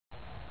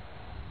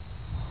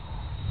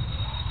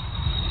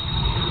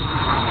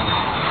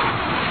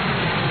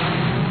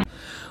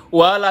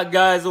Voila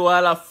guys,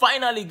 voila,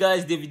 finally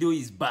guys, Davido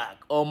is back.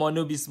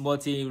 No be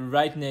smarting.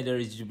 Right now there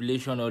is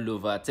jubilation all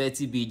over.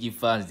 30 BG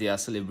fans, they are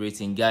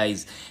celebrating.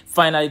 Guys,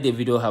 finally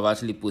Davido have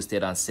actually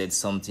posted and said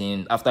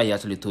something after he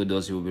actually told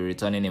us he will be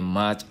returning in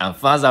March, and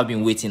fans have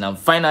been waiting. And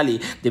finally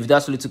Davido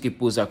actually took a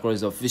post across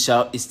his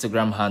official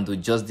Instagram handle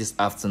just this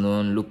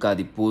afternoon. Look at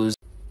the post.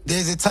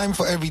 There's a time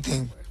for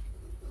everything.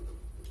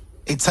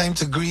 A time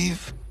to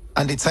grieve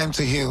and a time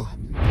to heal.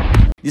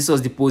 This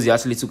was the post he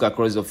actually took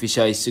across his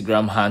official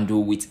Instagram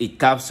handle with a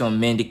caption.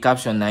 Man, the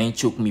caption now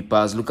choke me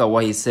past. Look at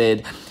what he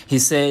said. He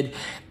said,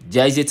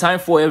 there is a time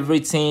for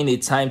everything, a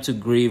time to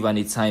grieve and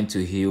a time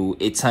to heal,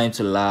 a time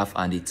to laugh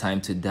and a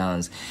time to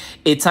dance,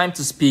 a time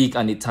to speak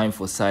and a time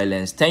for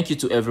silence. Thank you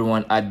to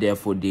everyone out there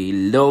for the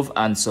love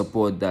and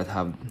support that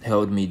have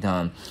held me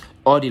down.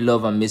 All the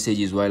love and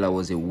messages while I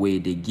was away,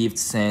 the gifts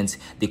sent,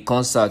 the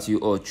concert you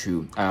all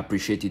through. I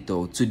appreciate it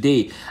all.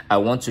 Today, I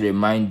want to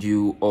remind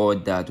you all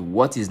that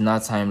what is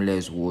not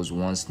timeless was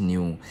once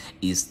new.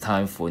 It's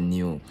time for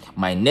new.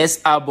 My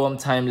next album,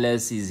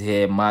 Timeless, is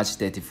here, March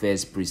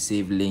 31st.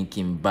 Pre-save link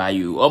in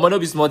bio. No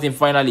be smarting.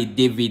 Finally,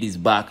 Davido is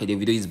back.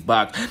 Davido is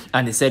back.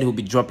 And they said he'll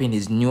be dropping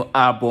his new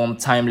album,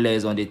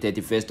 Timeless, on the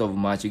 31st of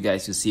March. You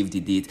guys should save the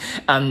date.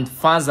 And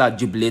fans are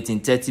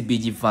jubilating. 30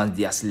 BG fans,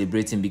 they are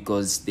celebrating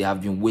because they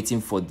have been waiting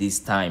for this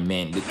time,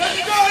 man. Look.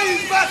 Davido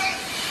is back.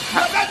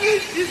 Your daddy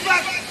is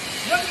back.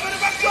 Your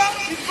manufacturer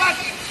is back.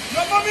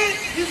 Your mommy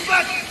is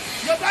back.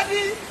 Your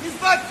daddy is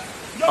back.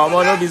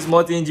 No be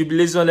smarting.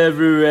 Jubilation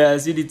everywhere. I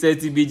see the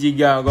 30 BG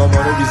gang. No be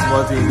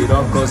smarting. They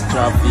don't cause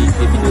traffic.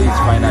 Davido is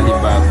finally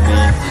back,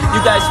 man.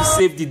 You guys should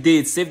save the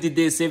date. Save the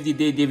date. Save the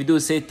date.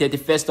 Davido said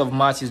 31st of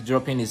March is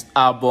dropping his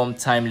album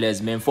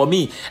Timeless, man. For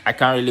me, I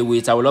can't really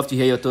wait. I would love to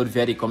hear your thoughts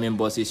via the comment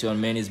box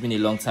section, man. It's been a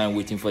long time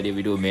waiting for the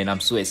video, man. I'm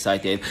so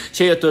excited.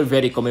 Share your thoughts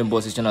via the comment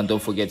box section and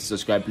don't forget to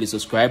subscribe. Please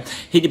subscribe.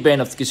 Hit the bell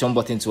notification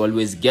button to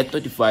always get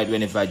notified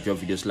whenever I drop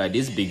videos like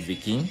this. Big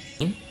Vicky,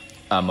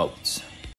 I'm out.